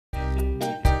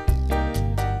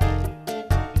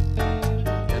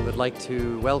like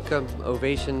to welcome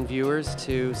Ovation viewers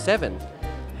to 7,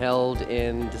 held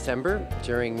in December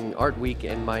during Art Week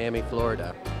in Miami,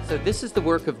 Florida. So this is the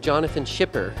work of Jonathan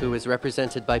Schipper, who is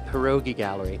represented by Pierogi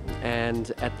Gallery.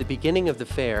 And at the beginning of the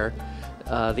fair,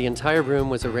 the entire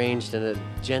room was arranged in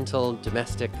a gentle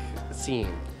domestic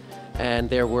scene.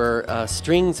 And there were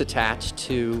strings attached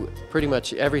to pretty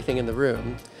much everything in the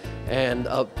room, and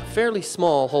a fairly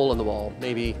small hole in the wall,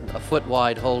 maybe a foot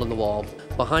wide hole in the wall,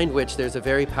 behind which there's a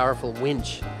very powerful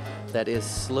winch that is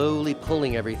slowly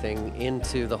pulling everything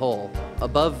into the hole.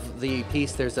 Above the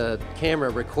piece there's a camera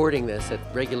recording this at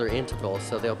regular intervals,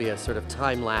 so there'll be a sort of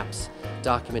time-lapse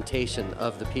documentation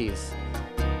of the piece.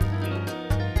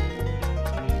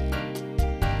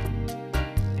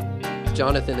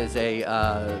 Jonathan is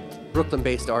a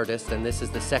Brooklyn-based artist, and this is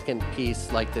the second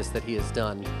piece like this that he has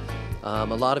done. A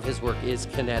lot of his work is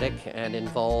kinetic and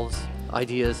involves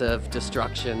ideas of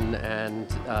destruction and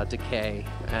decay,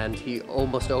 and he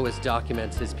almost always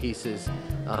documents his pieces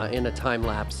in a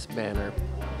time-lapse manner.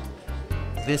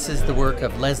 This is the work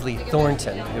of Leslie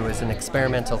Thornton, who is an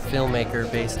experimental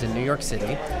filmmaker based in New York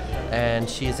City, and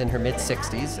she is in her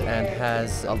mid-60s and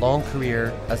has a long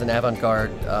career as an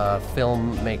avant-garde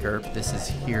filmmaker. This is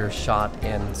here shot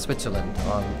in Switzerland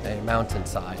on a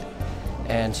mountainside,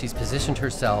 and she's positioned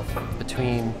herself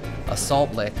between a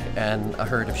salt lick and a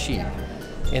herd of sheep.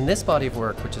 In this body of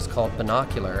work, which is called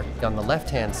Binocular, on the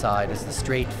left-hand side is the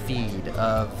straight feed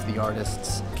of the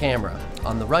artist's camera.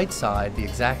 On the right side, the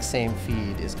exact same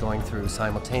feed is going through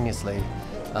simultaneously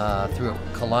through a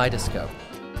kaleidoscope.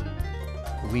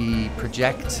 We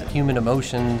project human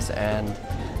emotions and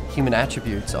human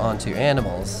attributes onto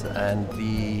animals, and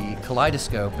the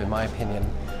kaleidoscope, in my opinion,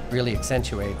 really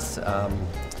accentuates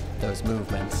those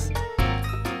movements.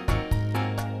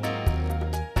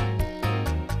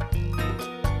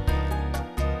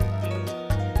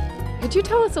 Could you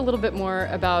tell us a little bit more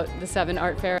about the 7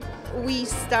 Art Fair? We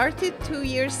started 2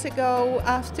 years ago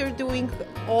after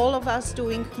all of us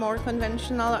doing more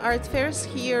conventional art fairs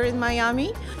here in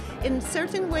Miami. In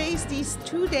certain ways, these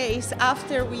 2 days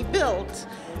after we built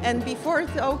and before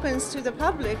it opens to the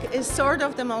public is sort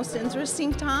of the most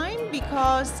interesting time,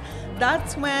 because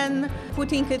that's when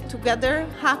putting it together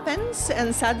happens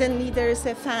and suddenly there's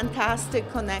a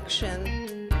fantastic connection.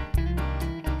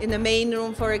 In the main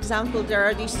room, for example, there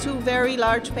are these 2 very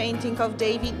large paintings of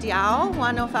David Diao,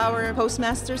 one of our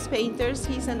postmasters painters.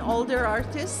 He's an older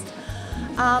artist,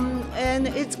 and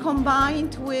it's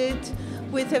combined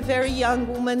with a very young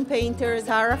woman painter,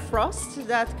 Zara Frost,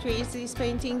 that creates these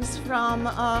paintings from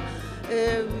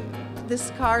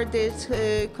discarded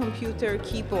computer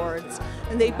keyboards.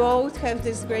 And they both have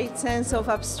this great sense of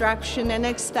abstraction and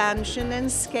expansion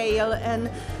and scale,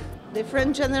 and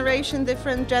different generation,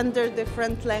 different gender,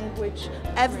 different language.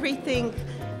 Everything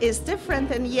is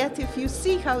different, and yet if you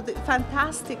see how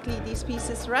fantastically these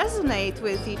pieces resonate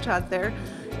with each other,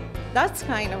 that's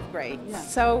kind of great. Yeah.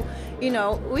 So, you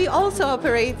know, we also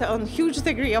operate on huge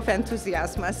degree of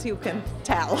enthusiasm, as you can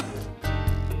tell.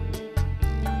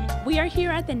 We are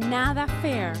here at the NADA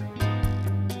Fair.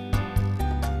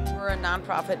 We're a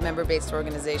nonprofit member-based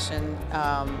organization.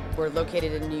 We're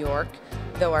located in New York,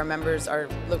 though our members are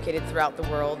located throughout the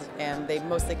world, and they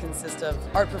mostly consist of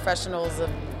art professionals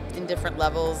in different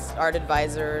levels, art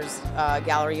advisors,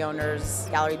 gallery owners,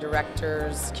 gallery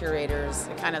directors, curators.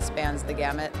 It kind of spans the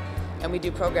gamut, and we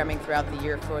do programming throughout the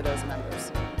year for those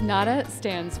members. NADA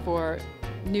stands for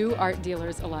New Art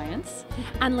Dealers Alliance.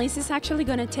 And Lisa's actually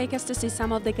going to take us to see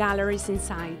some of the galleries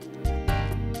inside.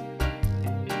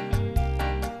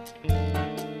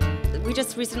 We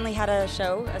just recently had a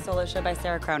solo show by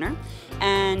Sarah Kroner,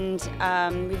 and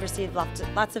we've received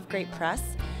lots of great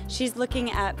press. She's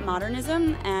looking at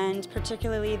modernism, and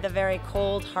particularly the very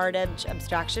cold, hard-edge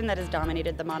abstraction that has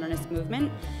dominated the modernist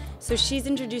movement. So she's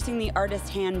introducing the artist's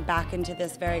hand back into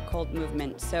this very cold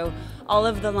movement. So all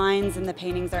of the lines in the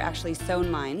paintings are actually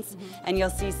sewn lines, and you'll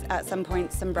see at some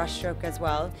point some brushstroke as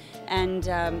well. And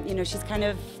you know, she's kind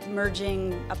of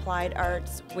merging applied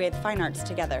arts with fine arts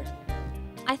together.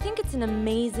 I think it's an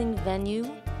amazing venue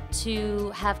to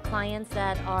have clients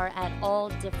that are at all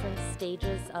different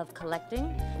stages of collecting,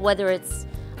 whether it's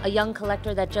a young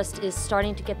collector that just is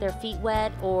starting to get their feet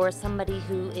wet, or somebody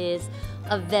who is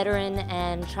a veteran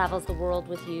and travels the world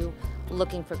with you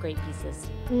looking for great pieces.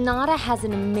 NADA has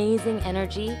an amazing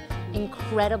energy,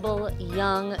 incredible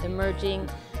young emerging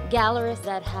gallerists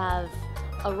that have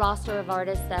a roster of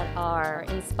artists that are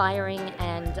inspiring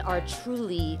and are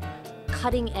truly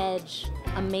cutting edge,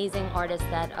 amazing artists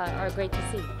that are great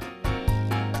to see.